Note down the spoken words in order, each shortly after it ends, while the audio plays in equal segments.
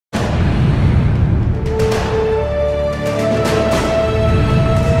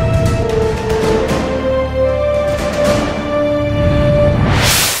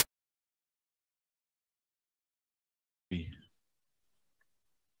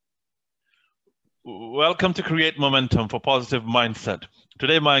Welcome to Create Momentum for Positive Mindset.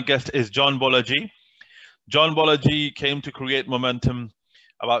 Today, my guest is John Bolaji. John Bolaji came to Create Momentum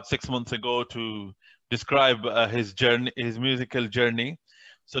about 6 months ago to describe his journey, his musical journey.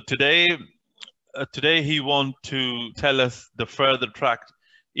 So today he want to tell us the further track,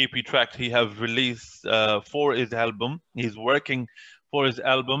 EP track he have released for his album. He's working for his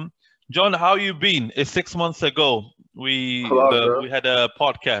album. John, how you been? It's 6 months ago. Wow, bro. We had a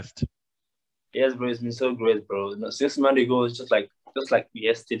podcast. Yes, bro. It's been so great, bro. No, 6 months ago, it's just like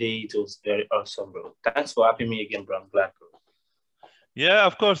yesterday. It was very awesome, bro. Thanks for having me again, bro. I'm glad, bro. Yeah,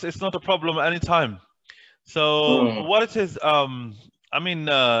 of course, it's not a problem anytime. So Hmm. what it is,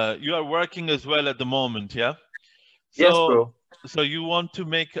 you are working as well at the moment, yeah? Yes, So bro. so you want to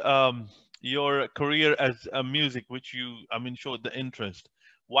make your career as a music, which showed the interest.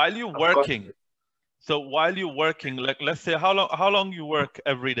 While you're Of course. working, so while you're working, like let's say how long you work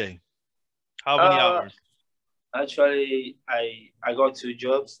every day? How many Uh, hours? Actually, I got two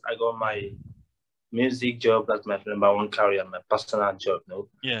jobs. I got my music job, that's my number one career, my personal job. No.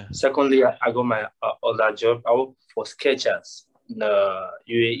 Yeah. Secondly, I got my other job. I work for Skechers in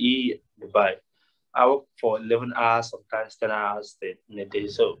UAE, Dubai. I work for 11 hours, sometimes 10 hours in a day.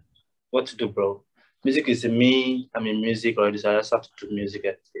 So, what to do, bro? Music is in me. I'm in music already, so I just have to do music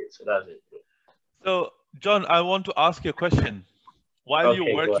every day. So, that's it, bro. So John, I want to ask you a question. While you're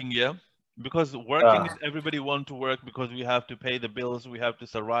Okay, go ahead. working, yeah, because working is Ah, everybody want to work because we have to pay the bills, we have to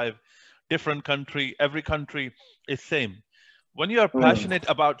survive. Different country, every country is same. When you are mm. passionate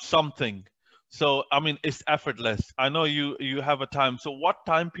about something, so it's effortless. I know you have a time. So what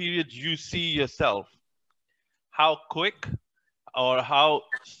time period you see yourself? How quick or how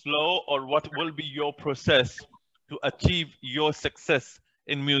slow or what will be your process to achieve your success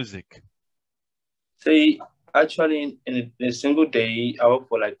in music? See, actually, in a single day, I work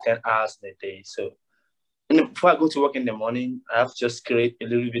for like 10 hours in a day. So, before I go to work in the morning, I have to just create a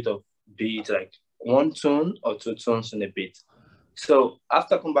little bit of beat, like one tone or two tones in a beat. So,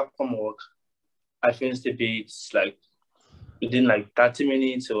 after I come back from work, I finish the beats like within like 30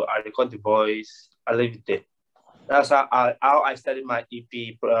 minutes. So, I record the voice, I leave it there. That's how I started my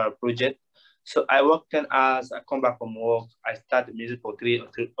EP project. So I work 10 hours, I come back from work, I start the music for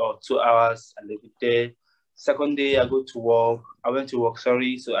 2 hours, I leave it there. Second day, I go to work. I went to work,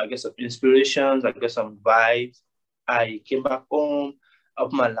 sorry. So I get some inspirations, I get some vibes. I came back home,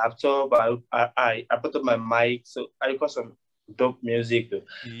 open my laptop, I put up my mic. So I record some dope music.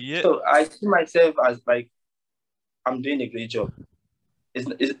 Yeah, So I see myself as like I'm doing a great job.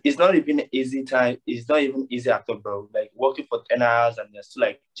 It's not even an easy time. It's not even easy at all, bro. Like working for 10 hours and you're still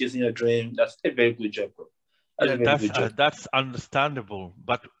like chasing your dream. That's a very good job, bro. That's a yeah, very good job. that's understandable.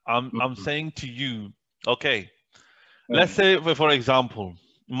 But I'm Mm, saying to you, okay, let's mm, say for example,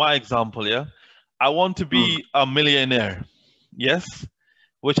 my example, yeah, I want to mm. be a millionaire. Yes,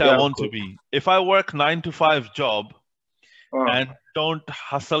 which I Yeah, of want to course. be. If I work 9 to 5 job Uh, and don't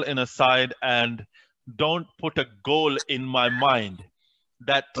hustle in a side and don't put a goal in my mind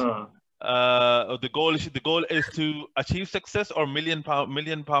that uh, the goal is to achieve success or million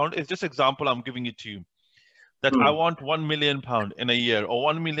pound is just example I'm giving it to you, that I mm, want 1 million pound in a year or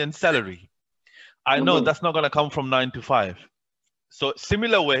 1 million salary. I know mm-hmm. that's not going to come from 9 to 5. So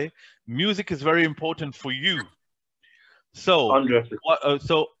similar way, music is very important for you. So 100%.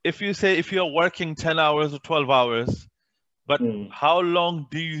 so if you're working 10 hours or 12 hours, but Mm. how long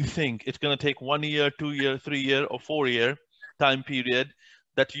do you think it's going to take? 1 year, 2 year, 3 year, or 4 year time period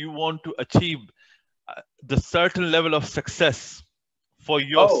that you want to achieve the certain level of success for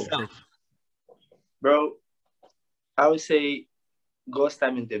Oh, yourself? bro, I would say God's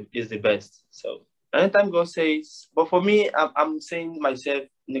timing is the best. So anytime God says, but for me, I'm saying myself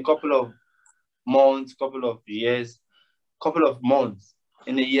in a couple of months, couple of years, couple of months,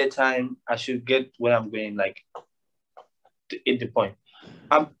 in a year time, I should get where I'm going, like to hit the point.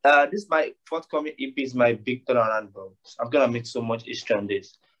 This my forthcoming EP is my big turnaround, bro. I'm gonna make so much history on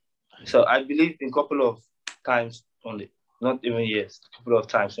this. So I believe in couple of times only, not even years, couple of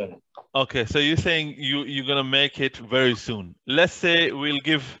times only. Okay, so you're saying you're going to make it very soon. Let's say we'll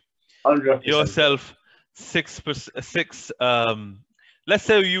give 100%, bro. yourself 6 let's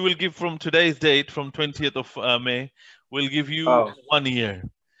say you will give from today's date, from 20th of May, we'll give you Oh, 1 year.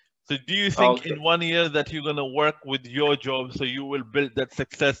 So do you think okay. in 1 year that you're going to work with your job, so you will build that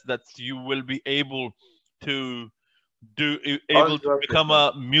success, that you will be able to able to become 100%.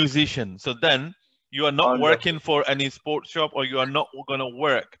 a musician? So then you are not working 100%. for any sports shop, or you are not going to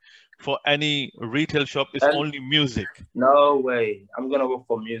work for any retail shop. It's And only music. no way. I'm gonna work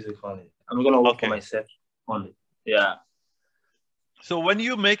for music only. I'm gonna work for Okay. myself only. Yeah. So when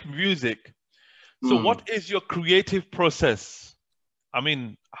you make music, So what is your creative process? I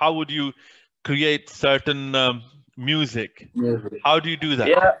mean, how would you create certain music? How do you do that?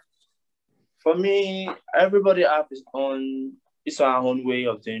 Yeah, for me, everybody have his our own way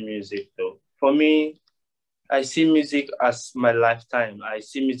of doing music though. For me, I see music as my lifetime. I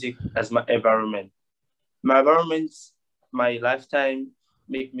see music as my environment. My environment, my lifetime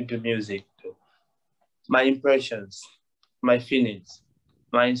make me do music though. My impressions, my feelings,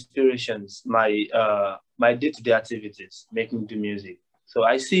 my inspirations, my day-to-day activities make me do music. So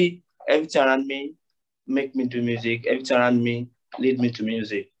I see everything around me make me do music. Everything around me lead me to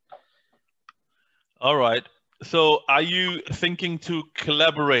music. All right. So are you thinking to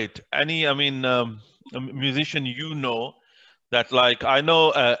collaborate any, I mean, a musician you know that like, I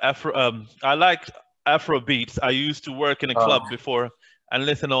know I like Afro beats. I used to work in a club before and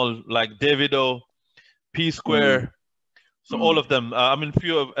listen all like Davido, P Mm, Square, so all of them. I mean,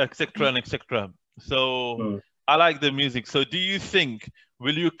 few of etc. and etc. So mm. I like the music. So do you think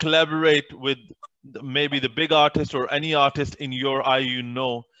will you collaborate with maybe the big artist or any artist in your eye you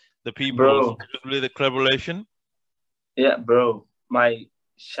know the people? So Bro, will be the collaboration? yeah, bro, my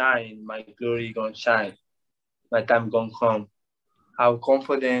glory gonna shine. My time gonna come. I'll come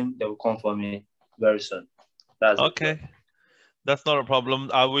for them. They will come for me very soon. That's it, bro. Okay, that's not a problem.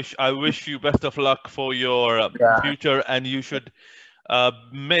 I wish you best of luck for your Yeah, future, and you should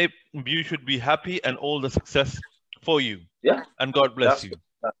may you should be happy and all the success for you. yeah, And God bless that's you.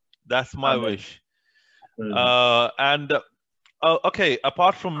 that. That's my Amen. wish. Mm. And okay,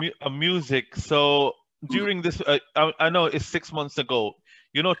 apart from music, so during this, I know it's 6 months ago.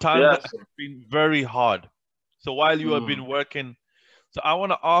 You know, times have Yes. been very hard. So while you have Mm. been working, so I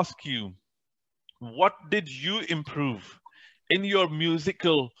want to ask you, what did you improve in your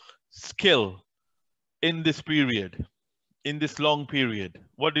musical skill in this period, in this long period?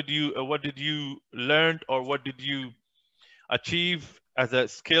 What did you learn, or what did you achieve as a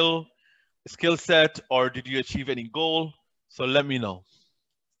skill set, or did you achieve any goal? So let me know.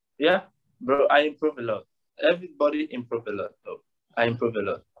 Yeah, bro, I improve a lot. Everybody improve a lot, though. I improve a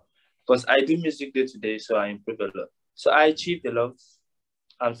lot because I do music day to day, so I improve a lot. So I achieved a lot.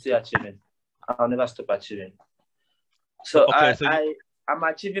 I'm still achieving. I'll never stop achieving. So Okay, so I'm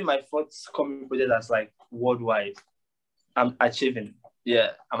achieving my forthcoming project that's like worldwide. I'm achieving. Yeah,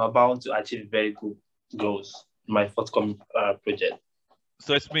 I'm about to achieve very good goals. My forthcoming project.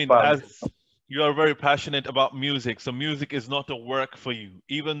 so it's mean But as you are very passionate about music, so music is not a work for you.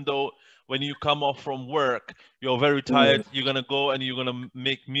 Even though when you come off from work, you're very tired, mm, you're gonna go and you're gonna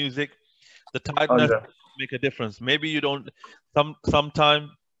make music. The tiredness under. make a difference. Maybe you don't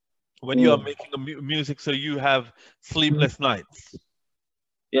sometime when you are Mm, making music, so you have sleepless nights.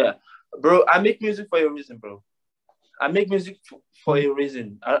 yeah, bro, I make music for a reason, bro. I make music for a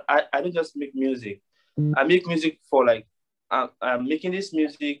reason. I don't just make music. I make music for like I'm making this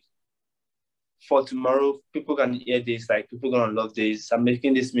music for tomorrow. People can hear this, like people gonna love this. I'm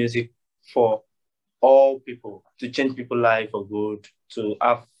making this music for all people to change people's life for good, to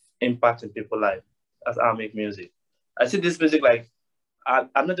have impact in people's life. That's how I make music. I see this music like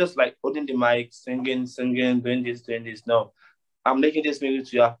I'm not just like holding the mic, singing, doing this. No, I'm making this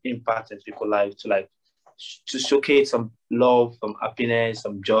music to have impact in people's life, to like to showcase some love, some happiness,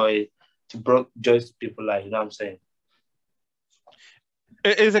 some joy, to bring joy to people's life. You know what I'm saying?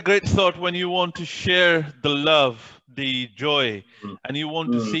 It is a great thought when you want to share the love, the joy, Mm. and you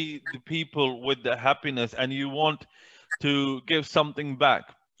want to Mm. see the people with the happiness, and you want to give something back.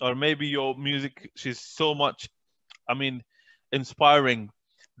 Or maybe your music is so much, I mean, inspiring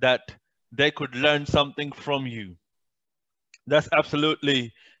that they could learn something from you. That's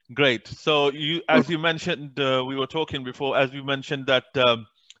absolutely great. So you, as you mentioned, we were talking before, as you mentioned that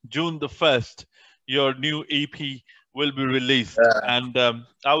June the 1st, your new EP will be released. Yeah. And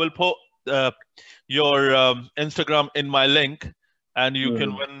I will put your Instagram in my link, and you can,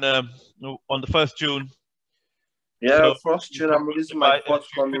 Mm. when on the 1st June, Yeah, so first you tune, can I'm put the releasing my you can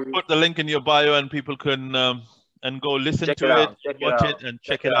forthcoming. put the link in your bio, and people can and go listen Check to it it, out, check it watch it, out, and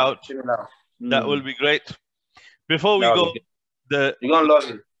check check it it out, out. check it out. That will Mm. be great. Before we That will go, be good. the You're gonna love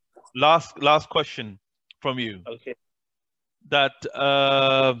it. last question from you, Okay. that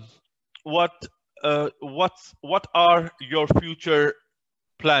what what are your future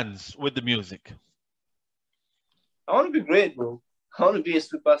plans with the music? I want to be great, bro. I want to be a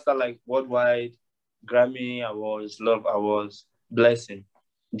superstar like worldwide, Grammy Awards, Love Awards, blessing,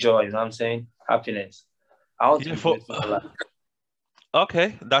 joy, you know what I'm saying? Happiness. I want to Yeah, be for grateful for life.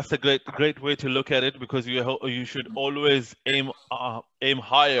 okay, that's a great way to look at it, because you should always aim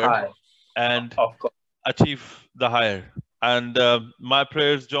higher Hi, and of course. achieve the higher. And my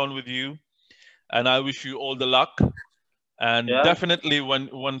prayers, John, with you. and I wish you all the luck. And definitely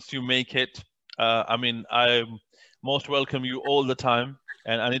once you make it, I mean, I most welcome you all the time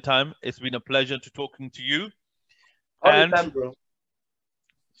and anytime. It's been a pleasure to talking to you. All the time, bro.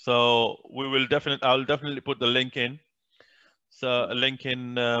 So I'll definitely put the link in. So a link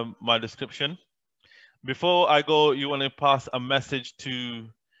in my description. Before I go, you want to pass a message to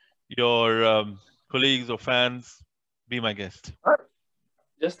your colleagues or fans? Be my guest.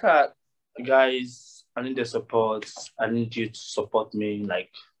 Just that, guys, I need the support. I need you to support me. Like,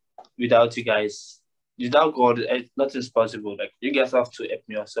 without you guys, without God, nothing's possible. Like, you guys have to help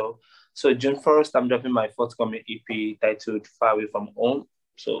me also. So June 1st, I'm dropping my forthcoming EP titled Far Away From Home.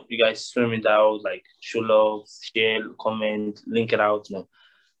 So you guys stream it out, like show love, share, comment, link it out. You know,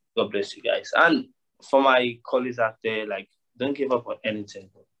 God bless you guys. And for my colleagues out there, like, don't give up on anything.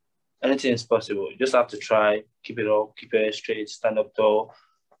 Anything is possible. You just have to try, keep it up, keep your head straight, stand up tall,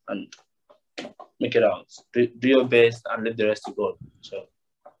 and make it out. Do your best and leave the rest to God. So,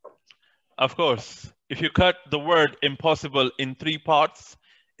 of course, if you cut the word impossible in 3 parts,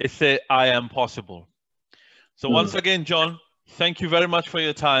 it say I am possible. So once again, John, thank you very much for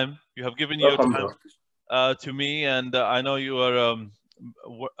your time. You have given your time to me, and I know you are.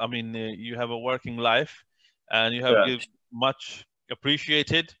 I mean, you have a working life, and you have given much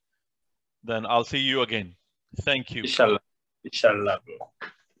appreciated. Then I'll see you again. Thank you. Inshallah, bro.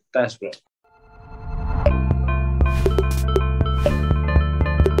 Thanks, bro.